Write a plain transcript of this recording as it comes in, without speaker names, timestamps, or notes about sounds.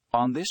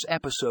On this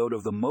episode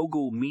of the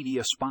Mogul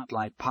Media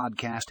Spotlight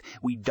podcast,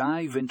 we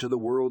dive into the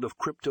world of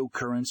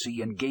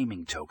cryptocurrency and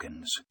gaming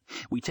tokens.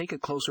 We take a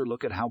closer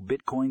look at how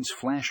Bitcoin's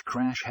flash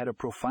crash had a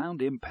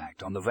profound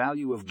impact on the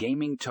value of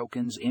gaming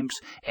tokens, IMX,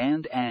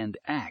 and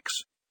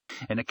AXS.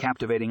 In a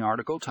captivating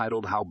article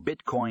titled How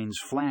Bitcoin's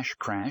Flash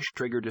Crash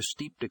Triggered a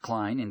Steep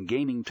Decline in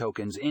Gaming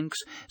Tokens IMX,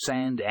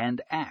 SAND, and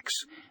AXS,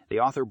 the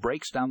author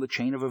breaks down the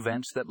chain of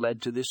events that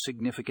led to this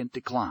significant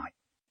decline.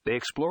 They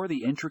explore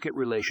the intricate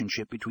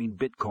relationship between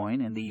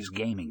Bitcoin and these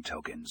gaming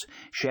tokens,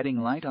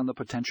 shedding light on the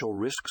potential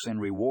risks and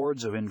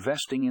rewards of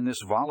investing in this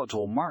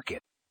volatile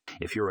market.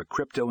 If you're a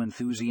crypto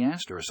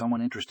enthusiast or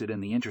someone interested in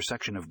the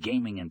intersection of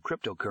gaming and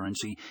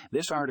cryptocurrency,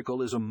 this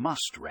article is a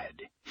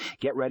must-read.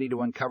 Get ready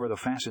to uncover the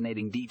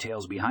fascinating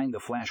details behind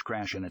the flash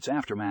crash and its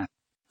aftermath.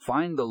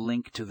 Find the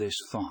link to this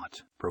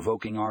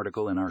thought-provoking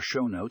article in our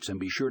show notes, and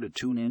be sure to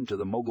tune in to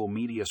the Mogul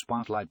Media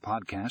Spotlight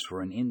podcast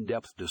for an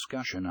in-depth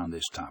discussion on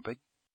this topic.